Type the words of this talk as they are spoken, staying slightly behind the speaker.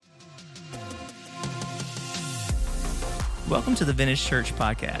Welcome to the Venice Church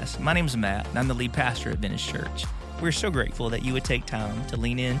podcast. My name is Matt, and I'm the lead pastor at Venice Church. We're so grateful that you would take time to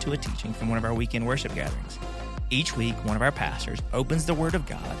lean into a teaching from one of our weekend worship gatherings. Each week, one of our pastors opens the Word of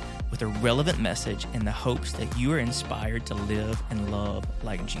God with a relevant message in the hopes that you are inspired to live and love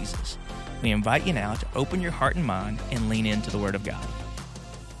like Jesus. We invite you now to open your heart and mind and lean into the Word of God.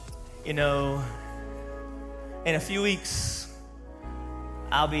 You know, in a few weeks,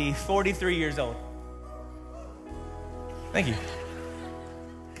 I'll be 43 years old. Thank you.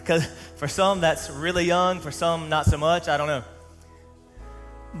 Because for some, that's really young. For some, not so much. I don't know.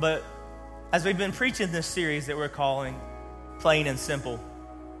 But as we've been preaching this series that we're calling Plain and Simple,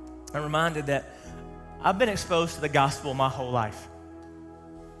 I'm reminded that I've been exposed to the gospel my whole life.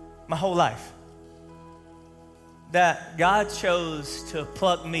 My whole life. That God chose to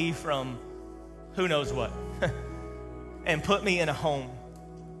pluck me from who knows what and put me in a home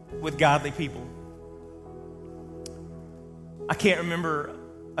with godly people. I can't remember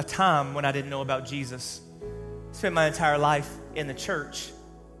a time when I didn't know about Jesus. I spent my entire life in the church.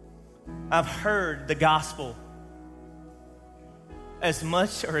 I've heard the gospel as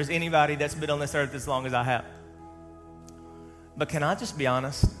much or as anybody that's been on this earth as long as I have. But can I just be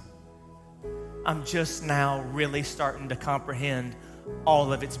honest? I'm just now really starting to comprehend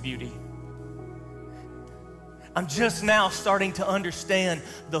all of its beauty. I'm just now starting to understand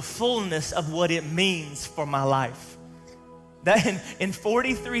the fullness of what it means for my life. That in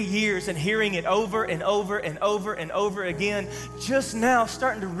 43 years and hearing it over and over and over and over again, just now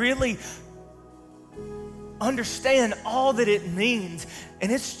starting to really understand all that it means.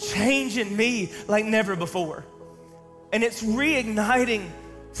 And it's changing me like never before. And it's reigniting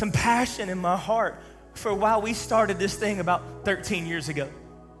some passion in my heart for why we started this thing about 13 years ago.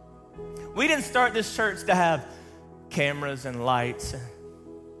 We didn't start this church to have cameras and lights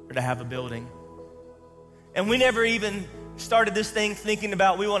or to have a building. And we never even started this thing thinking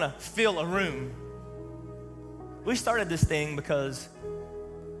about we want to fill a room. We started this thing because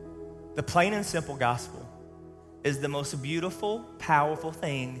the plain and simple gospel is the most beautiful, powerful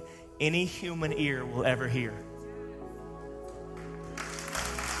thing any human ear will ever hear.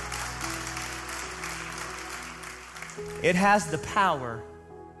 It has the power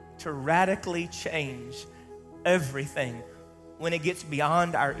to radically change everything when it gets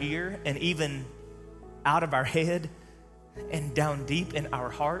beyond our ear and even out of our head and down deep in our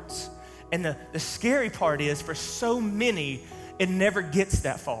hearts. And the scary part is, for so many, it never gets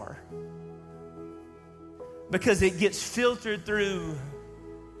that far. Because it gets filtered through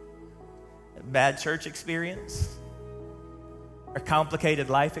a bad church experience, a complicated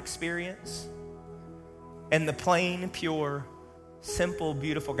life experience, and the plain, pure, simple,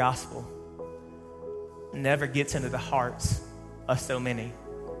 beautiful gospel never gets into the hearts of so many.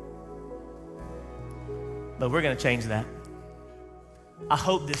 But we're going to change that. I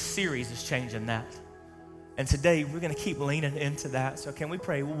hope this series is changing that. And today we're going to keep leaning into that. So can we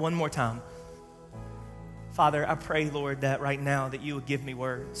pray one more time? Father, I pray, Lord, that right now that you would give me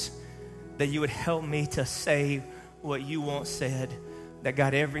words, that you would help me to say what you want said, that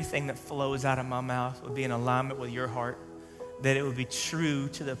God, everything that flows out of my mouth would be in alignment with your heart, that it would be true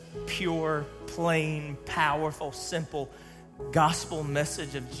to the pure, plain, powerful, simple gospel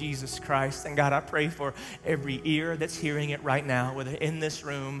message of Jesus Christ. And God, I pray for every ear that's hearing it right now, whether in this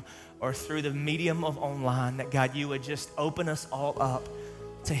room or through the medium of online, that God, you would just open us all up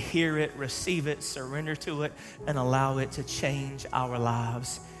to hear it, receive it, surrender to it, and allow it to change our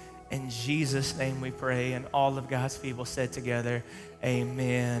lives. In Jesus' name we pray, and all of God's people said together,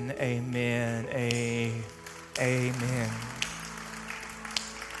 amen, amen, amen.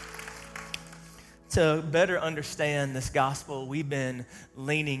 To better understand this gospel, we've been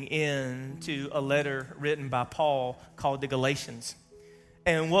leaning into a letter written by Paul called the Galatians.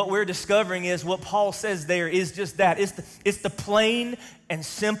 And what we're discovering is what Paul says there is just that. It's the plain and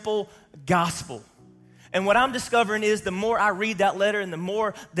simple gospel. And what I'm discovering is the more I read that letter and the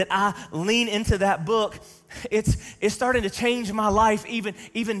more that I lean into that book, it's starting to change my life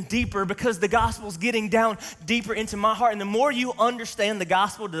even deeper, because the gospel's getting down deeper into my heart. And the more you understand the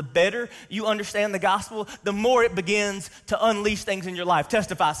gospel, the better you understand the gospel, the more it begins to unleash things in your life.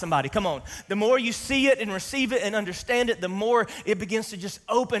 Testify, somebody, come on. The more you see it and receive it and understand it, the more it begins to just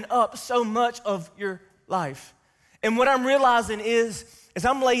open up so much of your life. And what I'm realizing is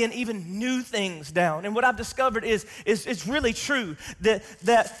I'm laying even new things down. And what I've discovered is it's really true that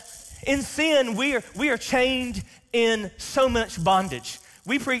in sin, we are chained in so much bondage.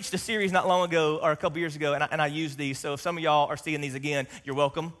 We preached a series not long ago, or a couple years ago, and I used these. So if some of y'all are seeing these again, you're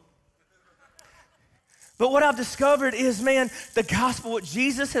welcome. But what I've discovered is, man, the gospel, what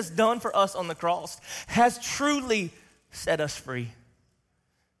Jesus has done for us on the cross, has truly set us free.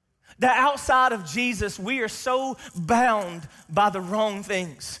 That outside of Jesus, we are so bound by the wrong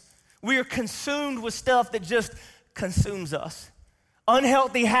things. We are consumed with stuff that just consumes us.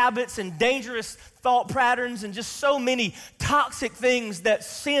 Unhealthy habits and dangerous thought patterns and just so many toxic things that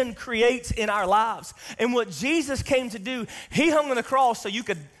sin creates in our lives. And what Jesus came to do, he hung on the cross so you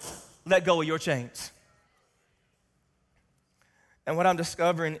could let go of your chains. And what I'm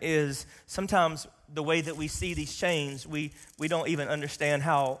discovering is sometimes the way that we see these chains, we don't even understand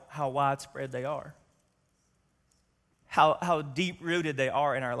how widespread they are, how deep-rooted they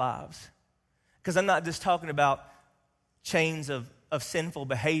are in our lives. Because I'm not just talking about chains of sinful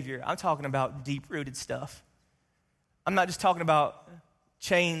behavior. I'm talking about deep-rooted stuff. I'm not just talking about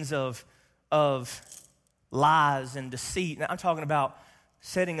chains of lies and deceit. I'm talking about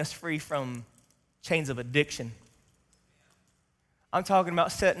setting us free from chains of addiction. I'm talking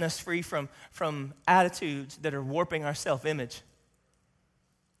about setting us free from attitudes that are warping our self-image.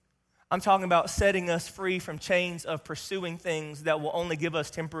 I'm talking about setting us free from chains of pursuing things that will only give us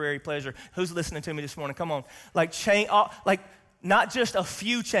temporary pleasure. Who's listening to me this morning? Come on. Like not just a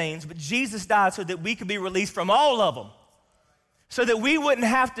few chains, but Jesus died so that we could be released from all of them. So that we wouldn't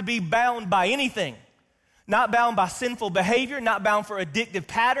have to be bound by anything. Not bound by sinful behavior, not bound for addictive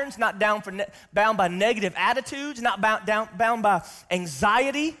patterns, not bound by negative attitudes, not bound by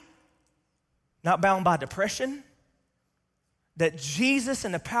anxiety, not bound by depression. That Jesus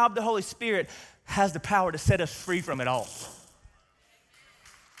and the power of the Holy Spirit has the power to set us free from it all.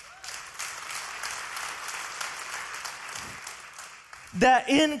 That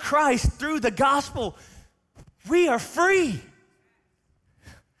in Christ, through the gospel, we are free.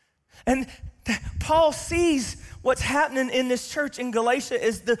 And Paul sees what's happening in this church in Galatia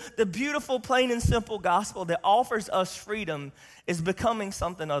is the beautiful, plain and simple gospel that offers us freedom is becoming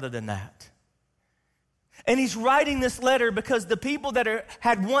something other than that. And he's writing this letter because the people that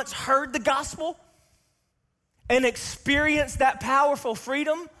had once heard the gospel and experienced that powerful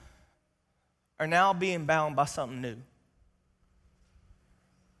freedom are now being bound by something new.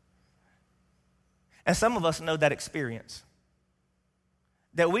 And some of us know that experience.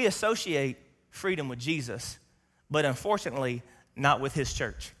 That we associate freedom with Jesus, but unfortunately, not with his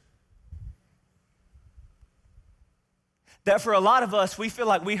church. That for a lot of us, we feel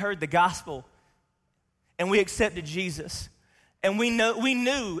like we heard the gospel and we accepted Jesus. And we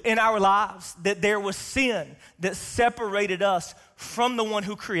knew in our lives that there was sin that separated us from the one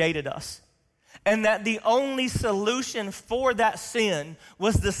who created us. And that the only solution for that sin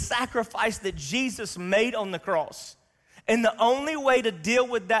was the sacrifice that Jesus made on the cross. And the only way to deal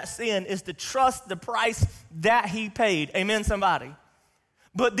with that sin is to trust the price that he paid. Amen, somebody?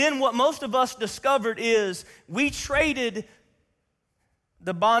 But then what most of us discovered is we traded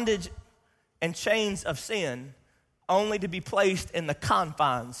the bondage and chains of sin only to be placed in the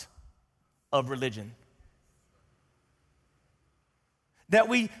confines of religion. That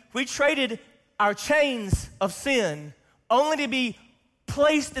we traded our chains of sin only to be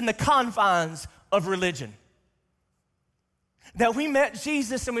placed in the confines of religion. That we met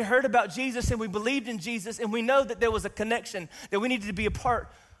Jesus and we heard about Jesus and we believed in Jesus and we know that there was a connection, that we needed to be a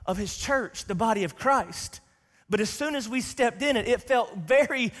part of his church, the body of Christ. But as soon as we stepped in it, it felt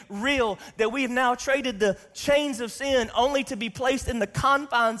very real that we have now traded the chains of sin only to be placed in the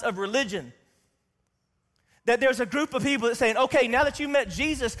confines of religion. That there's a group of people that saying, okay, now that you met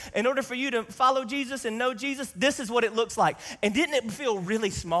Jesus, in order for you to follow Jesus and know Jesus, this is what it looks like. And didn't it feel really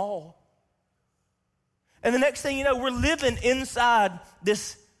small? And the next thing you know, we're living inside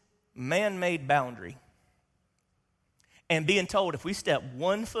this man-made boundary and being told if we step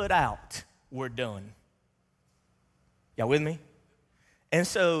 1 foot out, we're done. Y'all with me? And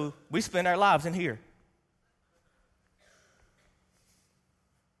so we spend our lives in here.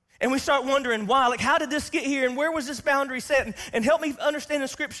 And we start wondering why, like how did this get here and where was this boundary set? And help me understand in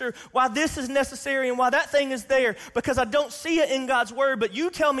Scripture why this is necessary and why that thing is there, because I don't see it in God's Word, but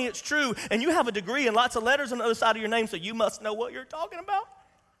you tell me it's true and you have a degree and lots of letters on the other side of your name, so you must know what you're talking about.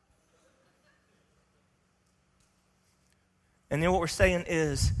 And then what we're saying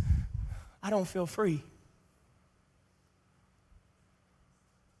is, I don't feel free.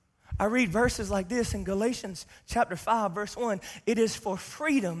 I read verses like this in Galatians chapter 5, verse 1. It is for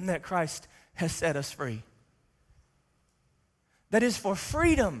freedom that Christ has set us free. That is for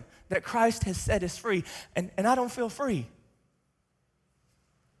freedom that Christ has set us free. And I don't feel free.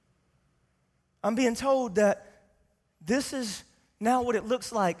 I'm being told that this is now what it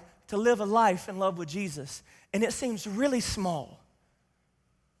looks like to live a life in love with Jesus. And it seems really small.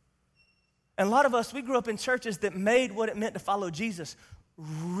 And a lot of us, we grew up in churches that made what it meant to follow Jesus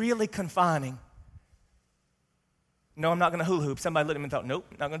really confining. No, I'm not going to hula hoop. Somebody looked at me and thought, nope,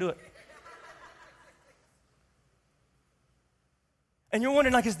 not going to do it. And you're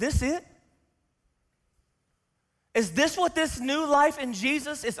wondering, like, is this it? Is this what this new life in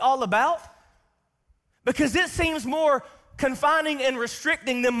Jesus is all about? Because it seems more confining and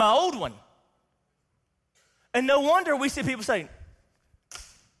restricting than my old one. And no wonder we see people say,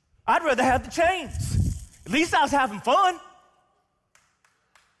 I'd rather have the chains. At least I was having fun.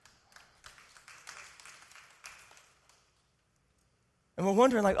 And we're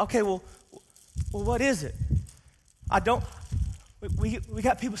wondering, like, okay, well, what is it? We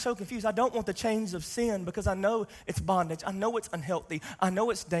got people so confused. I don't want the chains of sin because I know it's bondage. I know it's unhealthy. I know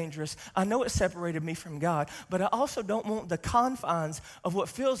it's dangerous. I know it separated me from God. But I also don't want the confines of what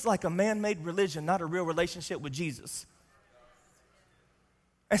feels like a man-made religion, not a real relationship with Jesus.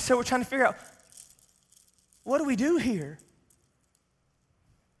 And so we're trying to figure out, what do we do here?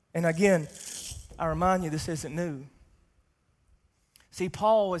 And again, I remind you, this isn't new. See,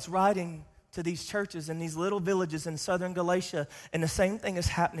 Paul is writing to these churches in these little villages in southern Galatia, and the same thing is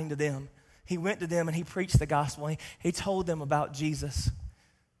happening to them. He went to them and he preached the gospel. He told them about Jesus.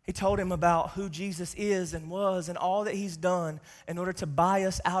 He told them about who Jesus is and was and all that he's done in order to buy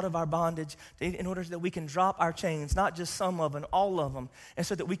us out of our bondage, in order that we can drop our chains, not just some of them, all of them, and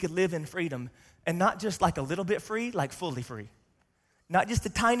so that we could live in freedom. And not just like a little bit free, like fully free. Not just a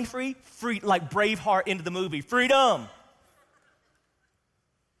tiny free, like Braveheart into the movie, freedom.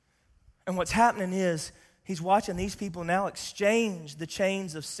 And what's happening is he's watching these people now exchange the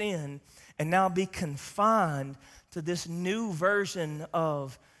chains of sin and now be confined to this new version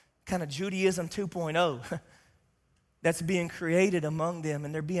of kind of Judaism 2.0 that's being created among them.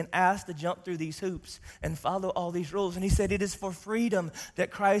 And they're being asked to jump through these hoops and follow all these rules. And he said, it is for freedom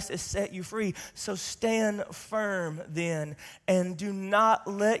that Christ has set you free. So stand firm then, and do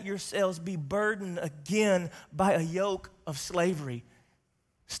not let yourselves be burdened again by a yoke of slavery.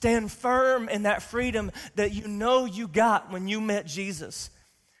 Stand firm in that freedom that you know you got when you met Jesus.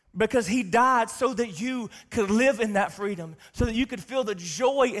 Because he died so that you could live in that freedom, so that you could feel the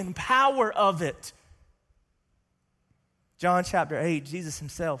joy and power of it. John chapter 8, Jesus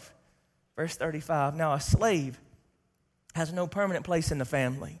himself, verse 35. Now a slave has no permanent place in the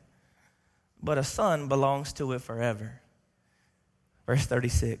family, but a son belongs to it forever. Verse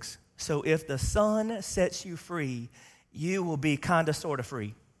 36. So if the Son sets you free, you will be kind of sort of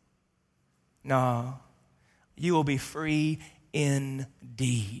free. No, you will be free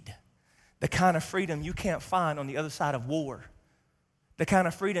indeed. The kind of freedom you can't find on the other side of war. The kind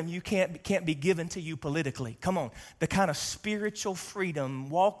of freedom you can't be given to you politically. Come on. The kind of spiritual freedom,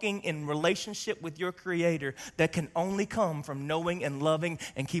 walking in relationship with your Creator, that can only come from knowing and loving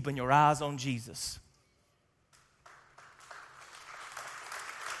and keeping your eyes on Jesus.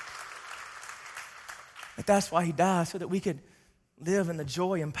 But that's why he died, so that we could live in the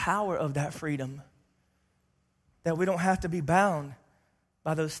joy and power of that freedom. That we don't have to be bound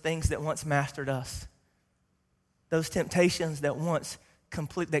by those things that once mastered us. Those temptations that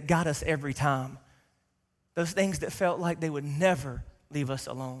that got us every time. Those things that felt like they would never leave us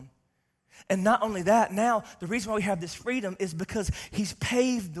alone. And not only that, now the reason why we have this freedom is because he's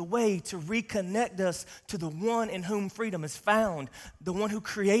paved the way to reconnect us to the one in whom freedom is found, the one who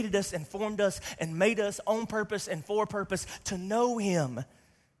created us and formed us and made us on purpose and for purpose to know him.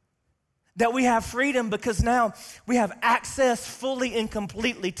 That we have freedom because now we have access fully and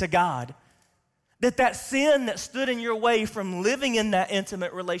completely to God. That sin that stood in your way from living in that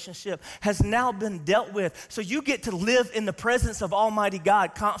intimate relationship has now been dealt with. So you get to live in the presence of Almighty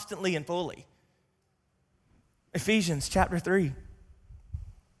God constantly and fully. Ephesians chapter 3,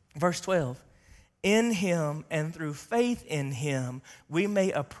 verse 12. In him and through faith in him, we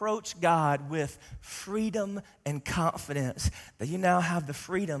may approach God with freedom and confidence. That you now have the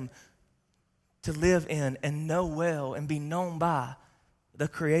freedom to live in and know well and be known by the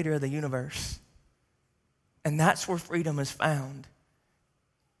Creator of the universe. And that's where freedom is found.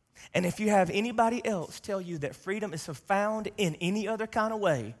 And if you have anybody else tell you that freedom is found in any other kind of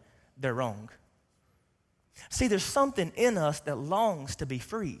way, they're wrong. See, there's something in us that longs to be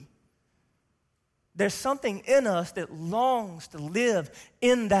free. There's something in us that longs to live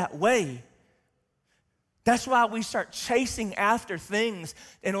in that way. That's why we start chasing after things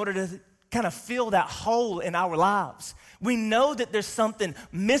in order to kind of fill that hole in our lives. We know that there's something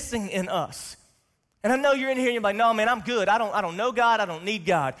missing in us. And I know you're in here and you're like, no, man, I'm good. I don't know God. I don't need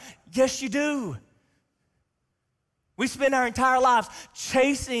God. Yes, you do. We spend our entire lives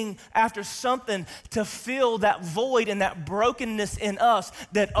chasing after something to fill that void and that brokenness in us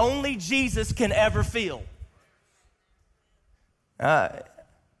that only Jesus can ever fill.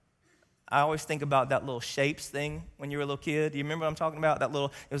 I always think about that little shapes thing when you were a little kid. Do you remember what I'm talking about?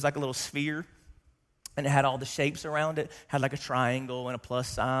 It was like a little sphere, and it had all the shapes around it. Had like a triangle and a plus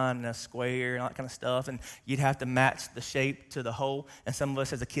sign and a square and all that kind of stuff, and you'd have to match the shape to the hole. And some of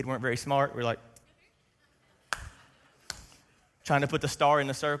us as a kid weren't very smart. We're like trying to put the star in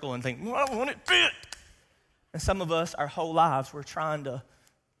the circle and think, well, I want it fit. And some of us, our whole lives, we're trying to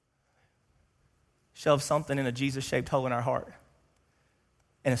shove something in a Jesus-shaped hole in our heart.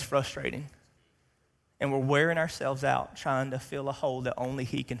 And it's frustrating. And we're wearing ourselves out trying to fill a hole that only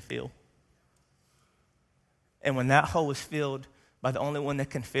He can fill. And when that hole is filled by the only one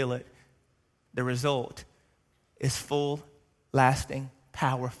that can fill it, the result is full, lasting,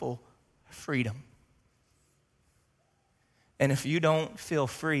 powerful freedom. And if you don't feel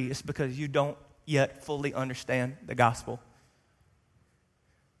free, it's because you don't yet fully understand the gospel.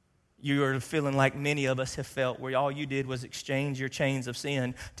 You are feeling like many of us have felt, where all you did was exchange your chains of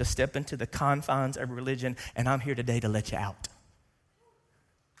sin to step into the confines of religion, and I'm here today to let you out.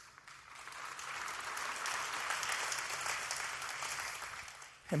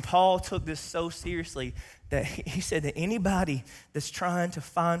 And Paul took this so seriously that he said that anybody that's trying to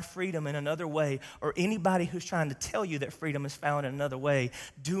find freedom in another way, or anybody who's trying to tell you that freedom is found in another way,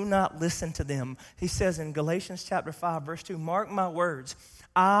 do not listen to them. He says in Galatians chapter 5, verse 2, mark my words,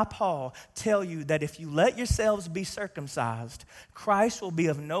 I, Paul, tell you that if you let yourselves be circumcised, Christ will be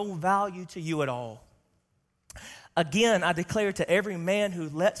of no value to you at all. Again, I declare to every man who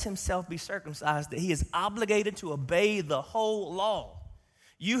lets himself be circumcised that he is obligated to obey the whole law.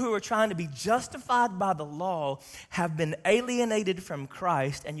 You who are trying to be justified by the law have been alienated from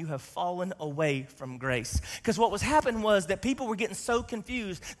Christ, and you have fallen away from grace. Because what was happening was that people were getting so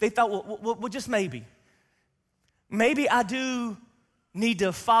confused, they thought, well, just maybe. Maybe I do need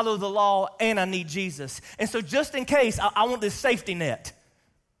to follow the law and I need Jesus. And so just in case, I want this safety net.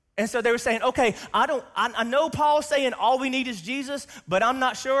 And so they were saying, okay, I know Paul's saying all we need is Jesus, but I'm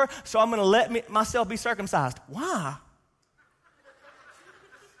not sure, so I'm going to let myself be circumcised. Why?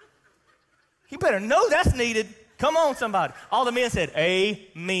 You better know that's needed. Come on, somebody. All the men said,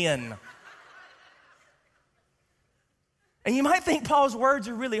 amen. And you might think Paul's words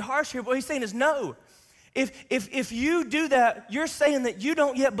are really harsh here, but what he's saying is no. If you do that, you're saying that you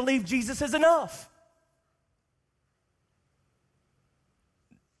don't yet believe Jesus is enough.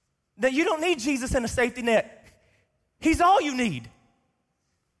 That you don't need Jesus in a safety net. He's all you need.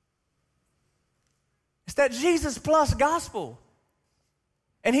 It's that Jesus plus gospel.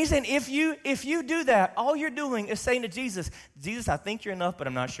 And he's saying, if you do that, all you're doing is saying to Jesus, Jesus, I think you're enough, but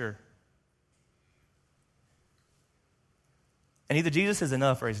I'm not sure. And either Jesus is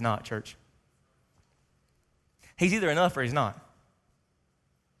enough or he's not, church. He's either enough or he's not.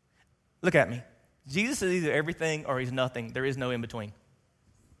 Look at me. Jesus is either everything or he's nothing. There is no in between.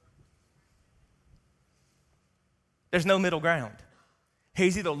 There's no middle ground.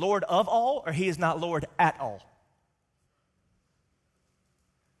 He's either Lord of all or he is not Lord at all.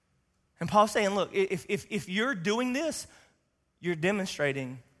 And Paul's saying, look, if you're doing this, you're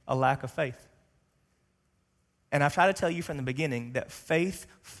demonstrating a lack of faith. And I've tried to tell you from the beginning that faith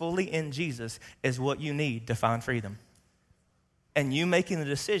fully in Jesus is what you need to find freedom. And you making the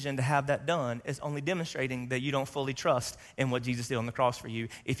decision to have that done is only demonstrating that you don't fully trust in what Jesus did on the cross for you.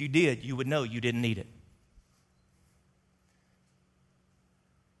 If you did, you would know you didn't need it.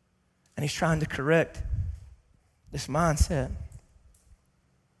 And he's trying to correct this mindset.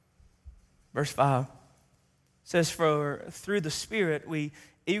 Verse 5 says, for through the Spirit we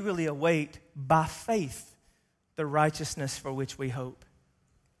eagerly await by faith the righteousness for which we hope.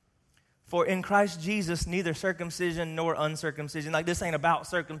 For in Christ Jesus neither circumcision nor uncircumcision, like this ain't about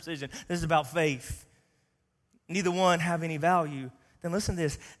circumcision, this is about faith. Neither one have any value. Then listen to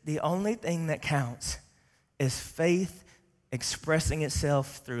this, the only thing that counts is faith expressing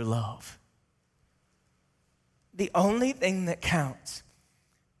itself through love. The only thing that counts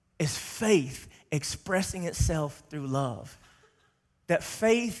is faith expressing itself through love. That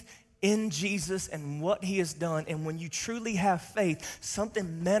faith in Jesus and what he has done, and when you truly have faith,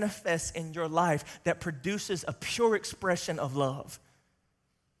 something manifests in your life that produces a pure expression of love.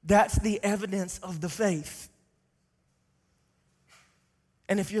 That's the evidence of the faith.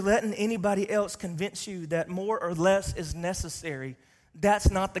 And if you're letting anybody else convince you that more or less is necessary, that's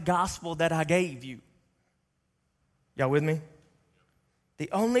not the gospel that I gave you. Y'all with me?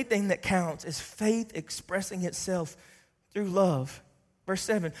 The only thing that counts is faith expressing itself through love. Verse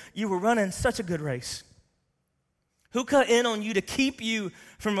 7, you were running such a good race. Who cut in on you to keep you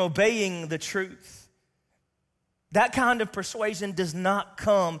from obeying the truth? That kind of persuasion does not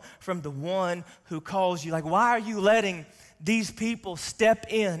come from the one who calls you. Like, why are you letting these people step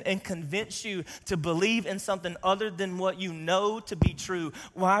in and convince you to believe in something other than what you know to be true?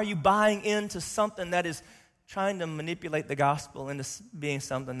 Why are you buying into something that is trying to manipulate the gospel into being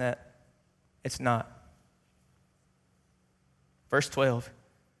something that it's not? Verse 12.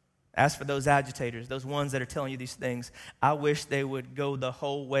 As for those agitators, those ones that are telling you these things, I wish they would go the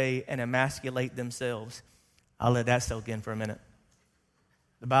whole way and emasculate themselves. I'll let that soak in for a minute.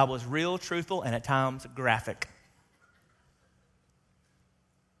 The Bible is real, truthful, and at times graphic.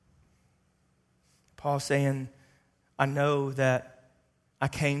 Paul's saying, I know that I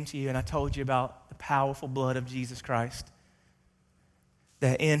came to you and I told you about the powerful blood of Jesus Christ.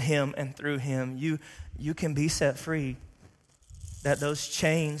 That in him and through him, you can be set free. That those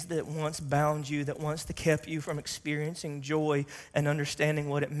chains that once bound you, that once kept you from experiencing joy and understanding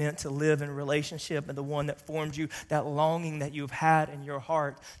what it meant to live in relationship and the one that formed you, that longing that you've had in your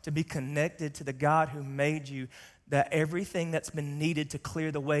heart to be connected to the God who made you, that everything that's been needed to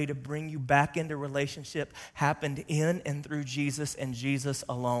clear the way to bring you back into relationship happened in and through Jesus and Jesus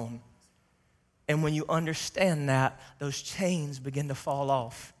alone. And when you understand that, those chains begin to fall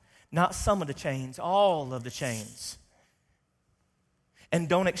off. Not some of the chains, all of the chains. And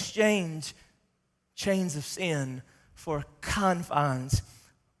don't exchange chains of sin for confines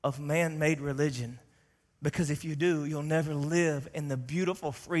of man-made religion. Because if you do, you'll never live in the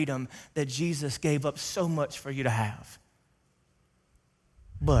beautiful freedom that Jesus gave up so much for you to have.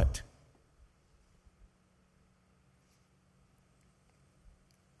 But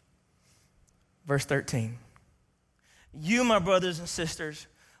verse 13. You, my brothers and sisters,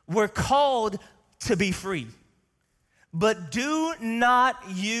 were called to be free. But do not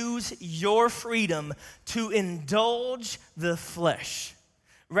use your freedom to indulge the flesh.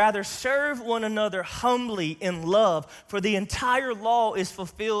 Rather, serve one another humbly in love, for the entire law is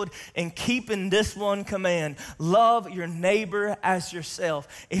fulfilled in keeping this one command: love your neighbor as yourself.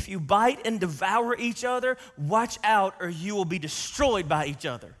 If you bite and devour each other, watch out or you will be destroyed by each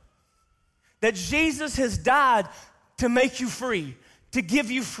other. That Jesus has died to make you free, to give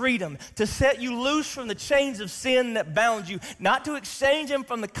you freedom, to set you loose from the chains of sin that bound you, not to exchange them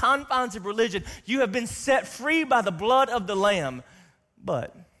from the confines of religion. You have been set free by the blood of the Lamb.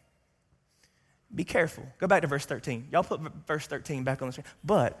 But be careful. Go back to verse 13. Y'all put verse 13 back on the screen.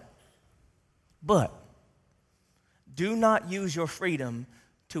 But do not use your freedom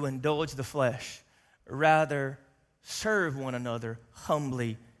to indulge the flesh. Rather, serve one another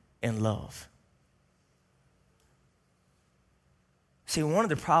humbly in love. See, one of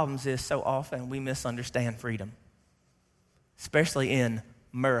the problems is so often we misunderstand freedom, especially in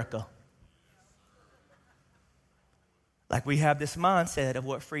America. Like we have this mindset of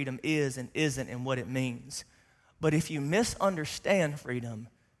what freedom is and isn't and what it means. But if you misunderstand freedom,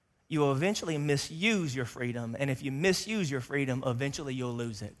 you will eventually misuse your freedom. And if you misuse your freedom, eventually you'll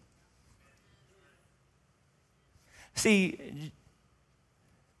lose it. See,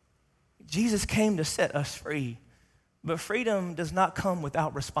 Jesus came to set us free. But freedom does not come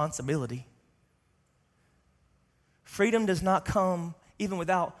without responsibility. Freedom does not come even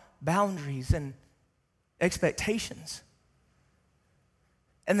without boundaries and expectations.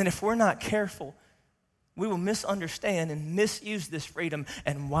 And then if we're not careful, we will misunderstand and misuse this freedom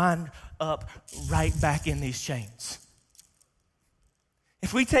and wind up right back in these chains.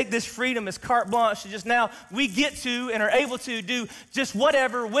 If we take this freedom as carte blanche, just now we get to and are able to do just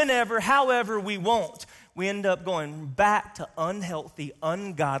whatever, whenever, however we want, we end up going back to unhealthy,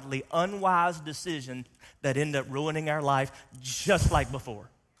 ungodly, unwise decisions that end up ruining our life just like before.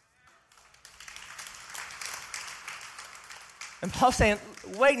 And Paul's saying,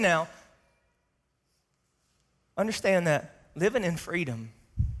 wait now. Understand that living in freedom,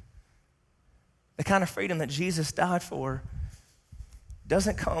 the kind of freedom that Jesus died for,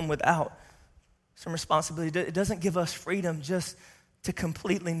 doesn't come without some responsibility. It doesn't give us freedom just to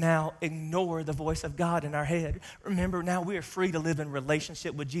completely now ignore the voice of God in our head. Remember, now we are free to live in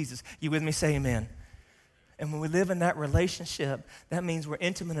relationship with Jesus. You with me? Say amen. And when we live in that relationship, that means we're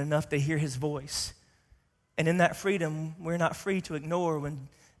intimate enough to hear his voice. And in that freedom, we're not free to ignore when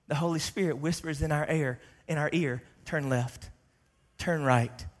the Holy Spirit whispers in our ear, turn left, turn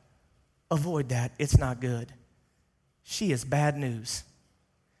right. Avoid that. It's not good. She is bad news.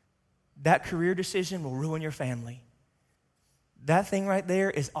 That career decision will ruin your family. That thing right there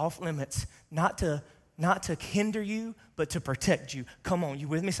is off limits, not to hinder you, but to protect you. Come on, you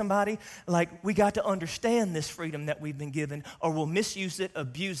with me, somebody? Like, we got to understand this freedom that we've been given, or we'll misuse it,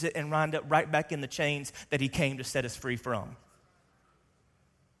 abuse it, and wind up right back in the chains that he came to set us free from.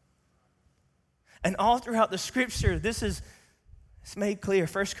 And all throughout the scripture, it's made clear.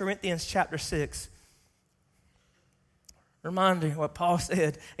 1 Corinthians chapter 6. Reminding what Paul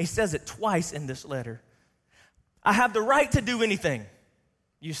said. He says it twice in this letter. I have the right to do anything,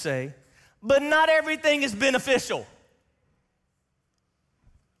 you say, but not everything is beneficial.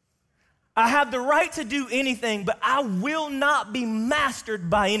 I have the right to do anything, but I will not be mastered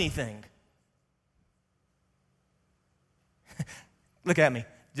by anything. Look at me.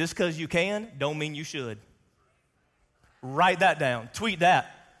 Just because you can, don't mean you should. Write that down. Tweet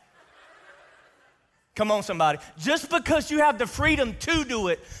that. Come on, somebody. Just because you have the freedom to do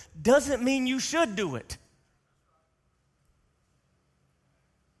it doesn't mean you should do it.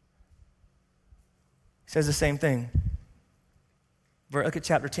 He says the same thing. Look at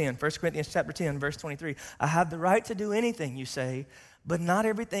chapter 10, 1 Corinthians chapter 10, verse 23. I have the right to do anything, you say, but not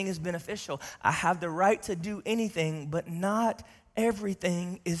everything is beneficial. I have the right to do anything, but not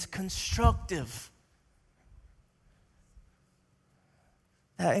everything is constructive.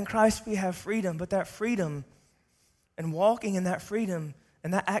 That in Christ we have freedom, but that freedom and walking in that freedom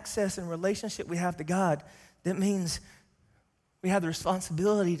and that access and relationship we have to God, that means we have the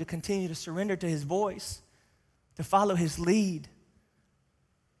responsibility to continue to surrender to His voice, to follow His lead.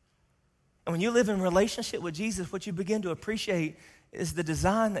 And when you live in relationship with Jesus, what you begin to appreciate is the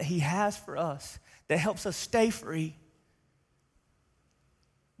design that He has for us that helps us stay free.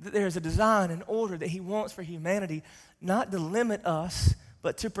 That there's a design and order that He wants for humanity, not to limit us,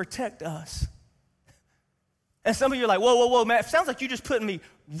 but to protect us. And some of you are like, whoa, man, it sounds like you're just putting me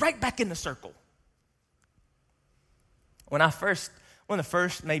right back in the circle. One of the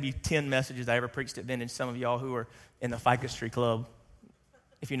first maybe 10 messages I ever preached at Vintage, some of y'all who are in the Ficus Tree Club,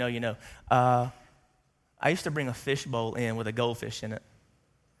 if you know, you know. I used to bring a fish bowl in with a goldfish in it.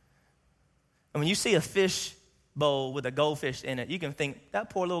 And when you see a fish bowl with a goldfish in it, you can think,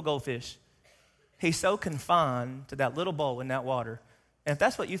 that poor little goldfish, he's so confined to that little bowl in that water. And if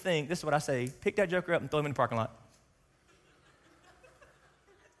that's what you think, this is what I say, pick that joker up and throw him in the parking lot.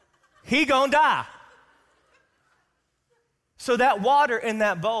 He gonna die. So that water in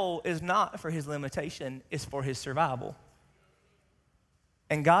that bowl is not for his limitation, it's for his survival.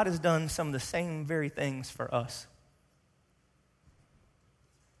 And God has done some of the same very things for us.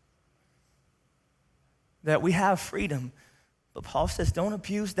 That we have freedom, but Paul says don't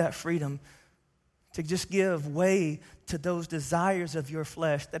abuse that freedom to just give way to those desires of your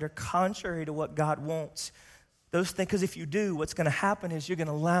flesh that are contrary to what God wants. Those things, because if you do, what's going to happen is you're going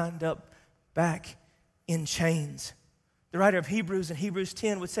to land up back in chains. The writer of Hebrews in Hebrews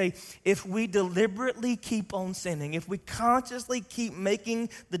 10 would say, if we deliberately keep on sinning, if we consciously keep making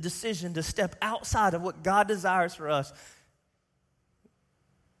the decision to step outside of what God desires for us,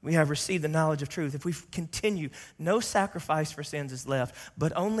 we have received the knowledge of truth. If we continue, no sacrifice for sins is left,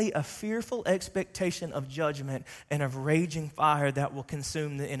 but only a fearful expectation of judgment and of raging fire that will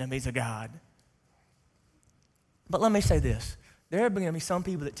consume the enemies of God. But let me say this. There are going to be some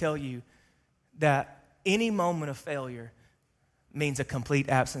people that tell you that any moment of failure means a complete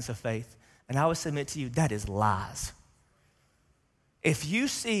absence of faith. And I would submit to you, that is lies. If you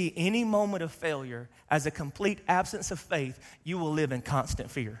see any moment of failure as a complete absence of faith, you will live in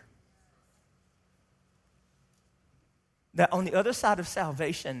constant fear. That on the other side of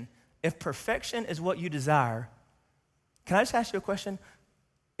salvation, if perfection is what you desire, can I just ask you a question?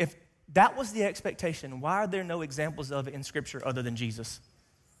 If that was the expectation, why are there no examples of it in Scripture other than Jesus?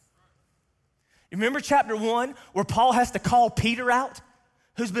 You remember chapter 1 where Paul has to call Peter out,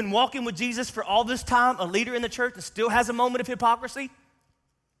 who's been walking with Jesus for all this time, a leader in the church that still has a moment of hypocrisy?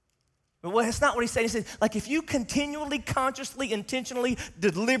 But that's not what he's saying. He says, like, if you continually, consciously, intentionally,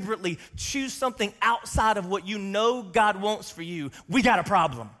 deliberately choose something outside of what you know God wants for you, we got a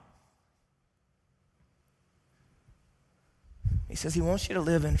problem. He says he wants you to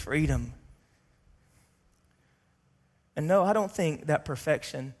live in freedom. And no, I don't think that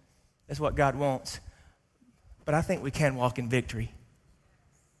perfection is what God wants, but I think we can walk in victory.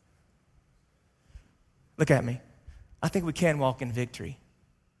 Look at me. I think we can walk in victory.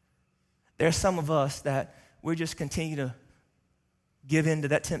 There's some of us that we just continue to give in to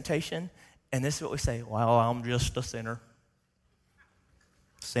that temptation, and this is what we say, well, I'm just a sinner.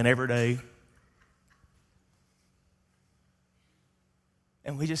 Sin every day.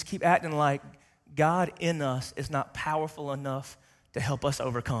 And we just keep acting like God in us is not powerful enough to help us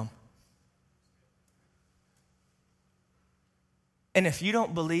overcome. And if you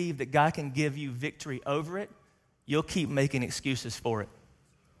don't believe that God can give you victory over it, you'll keep making excuses for it.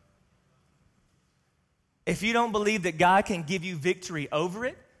 If you don't believe that God can give you victory over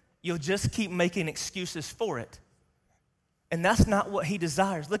it, you'll just keep making excuses for it. And that's not what he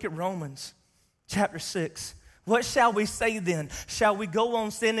desires. Look at Romans chapter 6. What shall we say then? Shall we go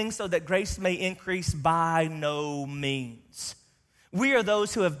on sinning so that grace may increase? By no means. We are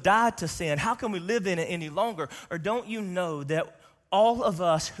those who have died to sin. How can we live in it any longer? Or don't you know that all of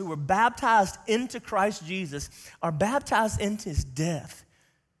us who were baptized into Christ Jesus are baptized into his death?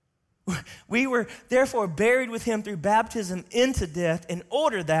 We were therefore buried with him through baptism into death, in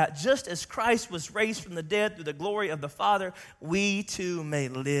order that, just as Christ was raised from the dead through the glory of the Father, we too may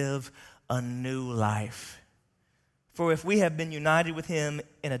live a new life. For if we have been united with him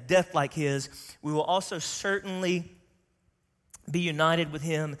in a death like his, we will also certainly be united with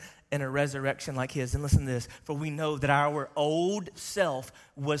him in a resurrection like his. And listen to this, for we know that our old self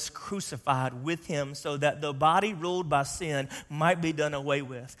was crucified with him so that the body ruled by sin might be done away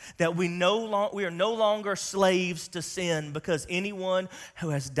with. That we are no longer slaves to sin, because anyone who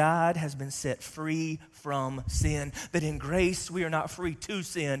has died has been set free from sin. That in grace we are not free to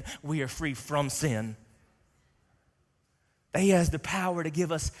sin, we are free from sin. That he has the power to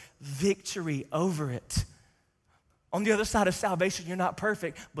give us victory over it. On the other side of salvation, you're not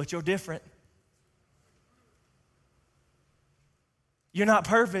perfect, but you're different. You're not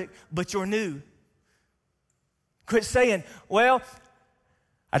perfect, but you're new. Quit saying, well,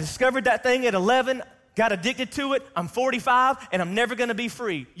 I discovered that thing at 11, got addicted to it, I'm 45, and I'm never gonna be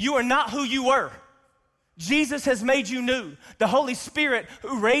free. You are not who you were. Jesus has made you new. The Holy Spirit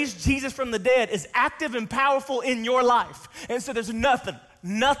who raised Jesus from the dead is active and powerful in your life. And so there's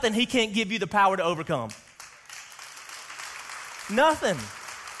nothing he can't give you the power to overcome. Nothing.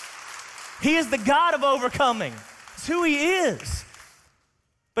 He is the God of overcoming. It's who he is.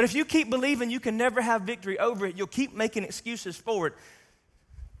 But if you keep believing you can never have victory over it, you'll keep making excuses for it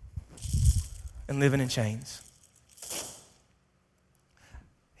and living in chains.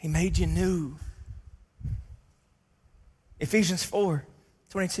 He made you new. Ephesians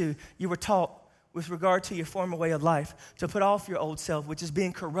 4:22, you were taught with regard to your former way of life, to put off your old self, which is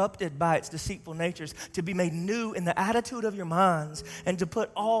being corrupted by its deceitful natures, to be made new in the attitude of your minds, and to put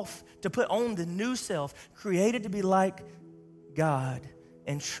on the new self, created to be like God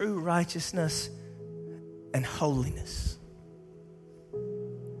in true righteousness and holiness.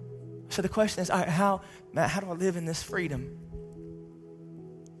 So the question is, all right, how do I live in this freedom?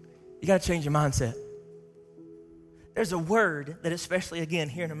 You got to change your mindset. There's a word that, especially again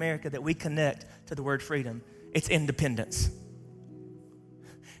here in America, that we connect to the word freedom. It's independence.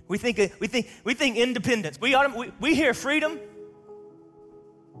 We think independence. We hear freedom.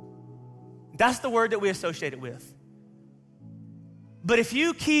 That's the word that we associate it with. But if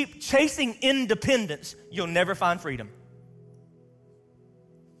you keep chasing independence, you'll never find freedom.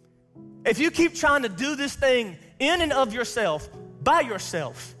 If you keep trying to do this thing in and of yourself, by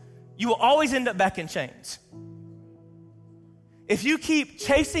yourself, you will always end up back in chains. If you keep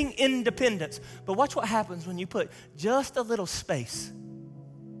chasing independence, but watch what happens when you put just a little space.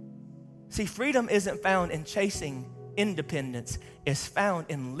 See, freedom isn't found in chasing independence. It's found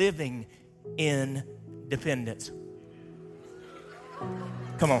in living in dependence.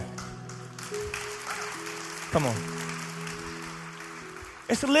 Come on. Come on.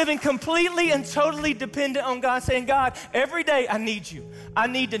 It's living completely and totally dependent on God, saying, God, every day I need you. I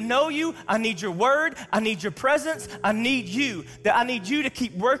need to know you. I need your word. I need your presence. I need you. That I need you to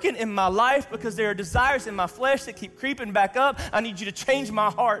keep working in my life, because there are desires in my flesh that keep creeping back up. I need you to change my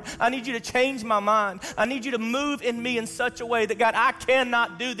heart. I need you to change my mind. I need you to move in me in such a way that, God, I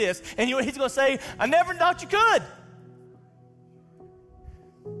cannot do this. And you know what he's going to say? I never thought you could.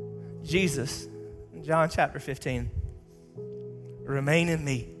 Jesus, in John chapter 15, remain in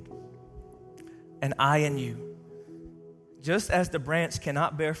me, and I in you. Just as the branch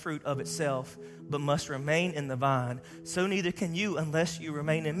cannot bear fruit of itself, but must remain in the vine, so neither can you unless you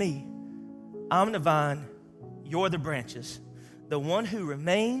remain in me. I'm the vine, you're the branches. The one who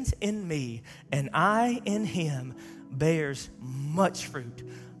remains in me and I in him bears much fruit.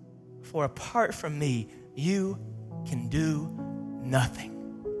 For apart from me, you can do nothing.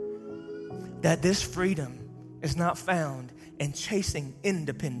 That this freedom is not found in chasing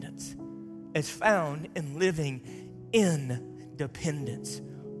independence. It's found in living in dependence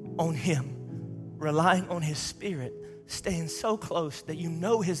on him, relying on his Spirit, staying so close that you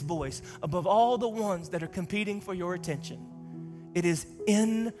know his voice above all the ones that are competing for your attention. It is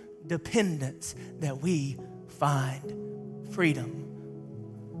in dependence that we find freedom,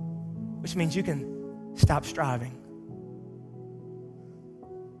 which means you can stop striving.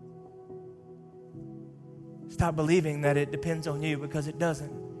 Stop believing that it depends on you, because it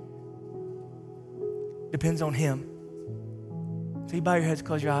doesn't. It depends on him. So you bow your heads,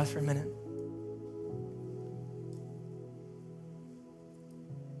 close your eyes for a minute.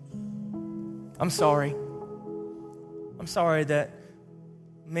 I'm sorry I'm sorry that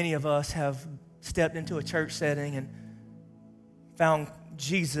many of us have stepped into a church setting and found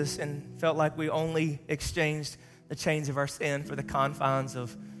Jesus and felt like we only exchanged the chains of our sin for the confines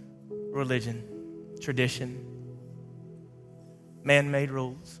of religion, tradition, man-made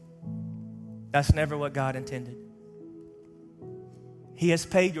rules. That's never what God intended. He has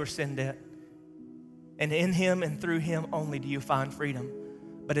paid your sin debt, and in him and through him only do you find freedom.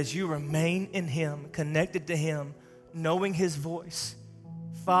 But as you remain in him, connected to him, knowing his voice,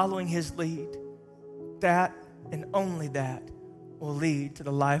 following his lead, that and only that will lead to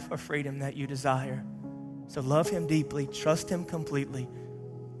the life of freedom that you desire. So love him deeply, trust him completely,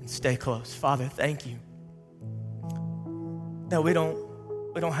 and stay close. Father, thank you that we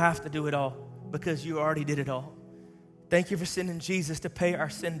don't have to do it all because you already did it all. Thank you for sending Jesus to pay our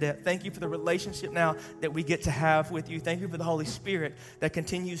sin debt. Thank you for the relationship now that we get to have with you. Thank you for the Holy Spirit that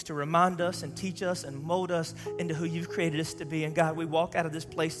continues to remind us and teach us and mold us into who you've created us to be. And God, we walk out of this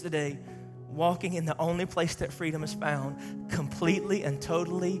place today walking in the only place that freedom is found, completely and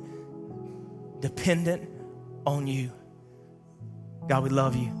totally dependent on you. God, we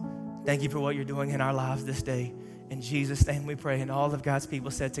love you. Thank you for what you're doing in our lives this day. In Jesus' name we pray. And all of God's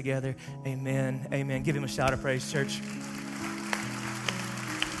people said together, amen, amen. Give him a shout of praise, church.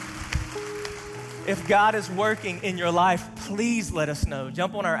 If God is working in your life, please let us know.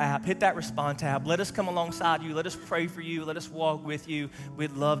 Jump on our app, hit that respond tab. Let us come alongside you. Let us pray for you. Let us walk with you.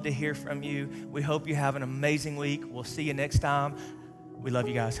 We'd love to hear from you. We hope you have an amazing week. We'll see you next time. We love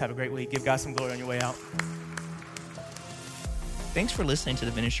you guys. Have a great week. Give God some glory on your way out. Thanks for listening to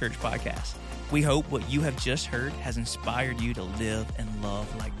the Vintage Church Podcast. We hope what you have just heard has inspired you to live and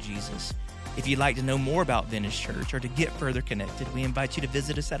love like Jesus. If you'd like to know more about Vintage Church or to get further connected, we invite you to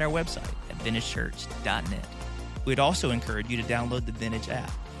visit us at our website at vintagechurch.net. We'd also encourage you to download the Vintage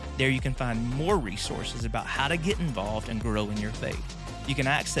app. There you can find more resources about how to get involved and grow in your faith. You can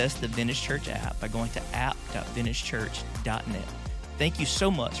access the Vintage Church app by going to app.vintagechurch.net. Thank you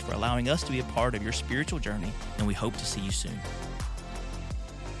so much for allowing us to be a part of your spiritual journey, and we hope to see you soon.